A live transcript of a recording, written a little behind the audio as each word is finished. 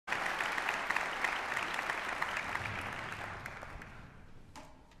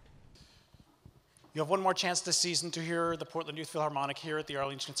You have one more chance this season to hear the Portland Youth Philharmonic here at the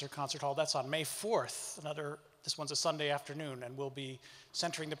Arlene Schnitzer Concert Hall. That's on May 4th. This one's a Sunday afternoon, and we'll be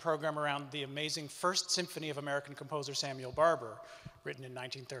centering the program around the amazing First Symphony of American composer Samuel Barber, written in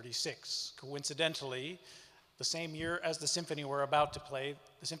 1936. Coincidentally, the same year as the symphony we're about to play,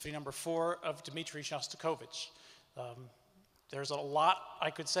 the Symphony No. 4 of DMITRI Shostakovich. There's a lot I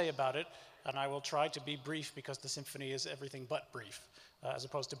could say about it, and I will try to be brief because the symphony is everything but brief. As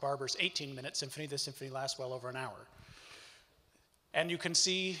opposed to Barber's 18-minute symphony, this symphony lasts well over an hour. And you can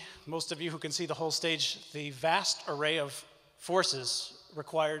see, most of you who can see the whole stage, the vast array of forces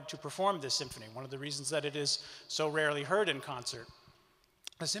required to perform this symphony, one of the reasons that it is so rarely heard in concert.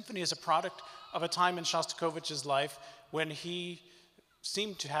 The symphony is a product of a time in Shostakovich's life when he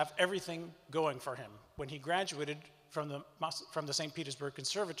seemed to have everything going for him. When he graduated from the St. Petersburg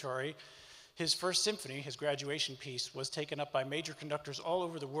Conservatory, his first symphony, his graduation piece, was taken up by major conductors all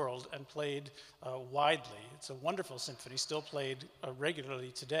over the world and played widely. It's a wonderful symphony, still played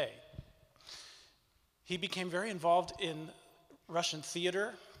regularly today. He became very involved in Russian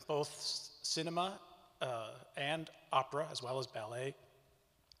theater, both cinema and opera, as well as ballet.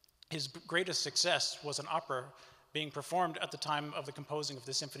 His greatest success was an opera being performed at the time of the composing of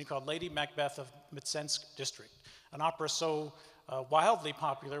this symphony called Lady Macbeth of Mtsensk District, an opera so wildly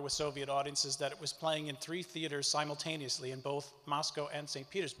popular with Soviet audiences that it was playing in 3 theaters simultaneously in both Moscow and St.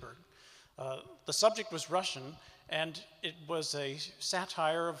 Petersburg. The subject was Russian, and it was a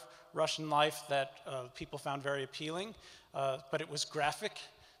satire of Russian life that people found very appealing, but it was graphic,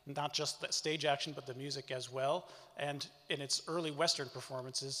 not just the stage action, but the music as well. And in its early Western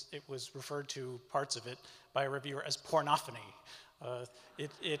performances, it was referred to, parts of it, by a reviewer as pornophony.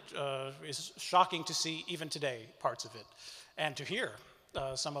 It is shocking to see, even today, parts of it. And to hear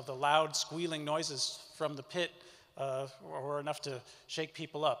some of the loud squealing noises from the pit were enough to shake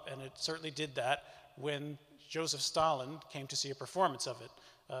people up. And it certainly did that when Joseph Stalin came to see a performance of it.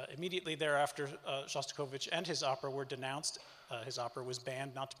 Immediately thereafter, Shostakovich and his opera were denounced. His opera was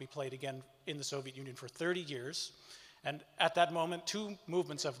banned not to be played again in the Soviet Union for 30 years. And at that moment, 2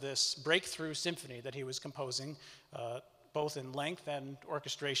 movements of this breakthrough symphony that he was composing, both in length and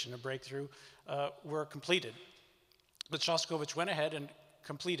orchestration, a breakthrough, were completed. But Shostakovich went ahead and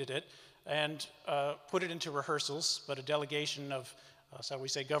completed it and put it into rehearsals, but a delegation of, shall we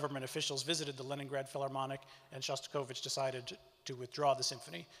say, government officials visited the Leningrad Philharmonic, and Shostakovich decided to withdraw the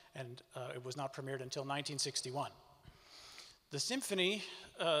symphony, and it was not premiered until 1961. The symphony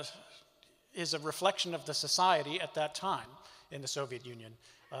is a reflection of the society at that time in the Soviet Union.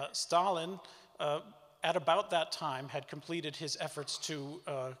 Stalin, at about that time, had completed his efforts to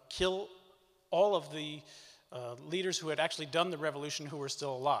kill all of the leaders who had actually done the revolution who were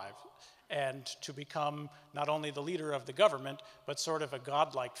still alive, and to become not only the leader of the government, but sort of a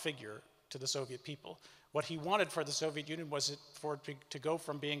godlike figure to the Soviet people. What he wanted for the Soviet Union was for it to go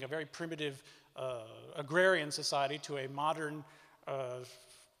from being a very primitive agrarian society to a modern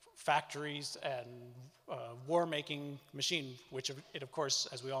factories and war-making machine, which it, of course,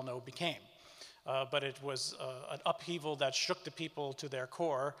 as we all know, became. But it was an upheaval that shook the people to their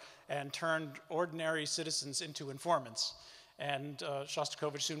core and turned ordinary citizens into informants. And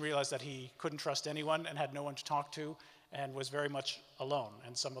Shostakovich soon realized that he couldn't trust anyone and had no one to talk to and was very much alone.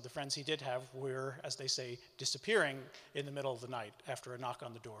 And some of the friends he did have were, as they say, disappearing in the middle of the night after a knock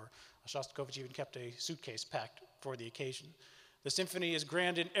on the door. Shostakovich even kept a suitcase packed for the occasion. The symphony is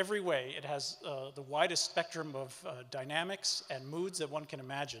grand in every way. It has the widest spectrum of dynamics and moods that one can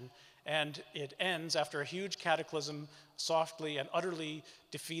imagine. And it ends after a huge cataclysm, softly and utterly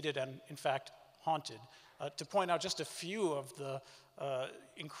defeated and, in fact, haunted. To point out just a few of the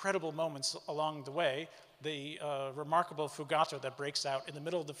incredible moments along the way, the remarkable fugato that breaks out in the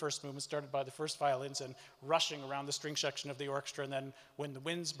middle of the first movement, started by the first violins and rushing around the string section of the orchestra, and then when the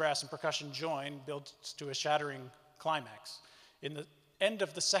winds, brass, and percussion join, builds to a shattering climax. In the end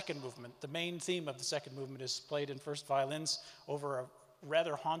of the second movement, the main theme of the second movement is played in first violins over a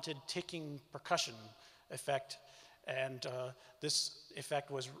rather haunted ticking percussion effect, and this effect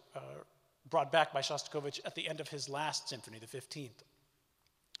was brought back by Shostakovich at the end of his last symphony, the 15th.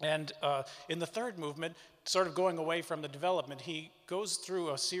 And in the third movement, sort of going away from the development, he goes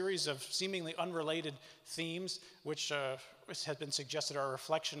through a series of seemingly unrelated themes, which has been suggested are a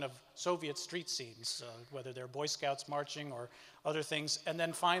reflection of Soviet street scenes, whether they're Boy Scouts marching or other things, and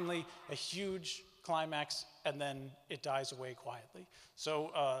then finally a huge climax, and then it dies away quietly.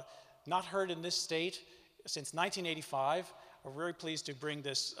 So not heard in this state since 1985. We're very pleased to bring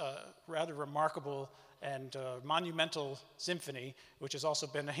this rather remarkable and monumental symphony, which has also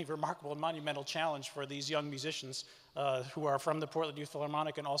been a remarkable and monumental challenge for these young musicians who are from the Portland Youth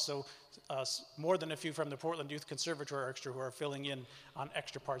Philharmonic, and also more than a few from the Portland Youth Conservatory Orchestra who are filling in on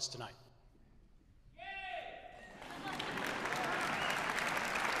extra parts tonight.